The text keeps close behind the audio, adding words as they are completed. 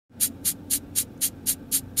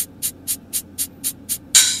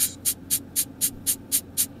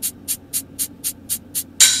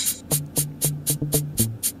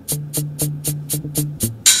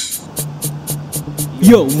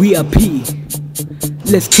Yo, we are P.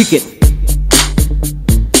 Let's kick it.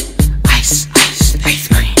 Ice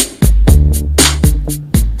cream.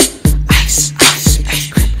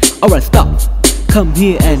 Ice cream. Alright, stop. Come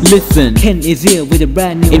here and listen. Ken is here with a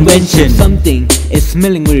brand new Invention. Something is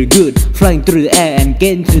smelling very good, flying through the air and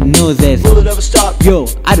getting to the noses. Will it ever stop? Yo,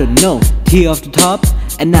 I don't know. Tear off the top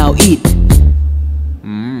and now eat.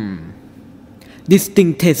 This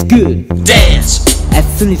thing tastes good. Dance. As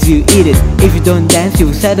soon as you eat it, if you don't dance,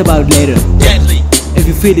 you'll sad about it later. Deadly. If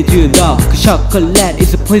you feed it to your dog, 'cause chocolate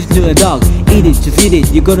is a poison to a dog. Eat it, just eat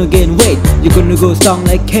it, you're gonna gain weight. You're gonna go strong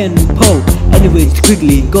like Ken Poe. Anyways,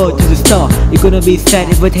 quickly go to the store. You're gonna be sad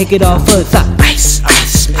if I take it off first. Ice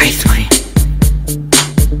cream.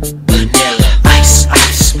 Vanilla.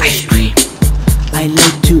 Ice cream. I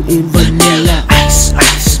like to eat vanilla. Ice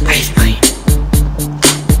cream.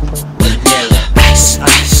 Vanilla. Ice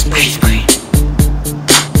cream.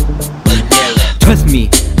 Vanilla. Trust me,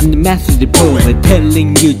 I'm the master of the pro. I'm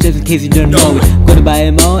telling you just in case you don't know it. Gonna buy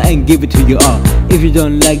them all and give it to you all. If you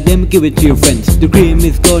don't like them, give it to your friends. The cream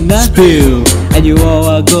is gonna Spill. and you all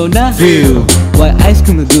are gonna Feel. why ice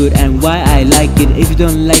cream is good and why I like it. If you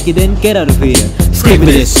don't like it, then get out of here. Stay with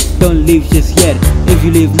this. Don't leave just yet. If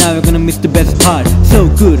you leave now, you're gonna miss the best part. So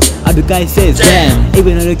good, other guy says damn.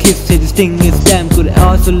 Even other kids say this thing is damn good. I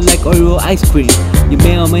also like Oreo ice cream. You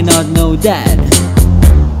may or may not know that.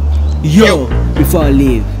 Yo, before I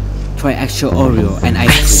leave, try actual Oreo and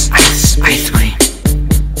ice cream. Ice cream.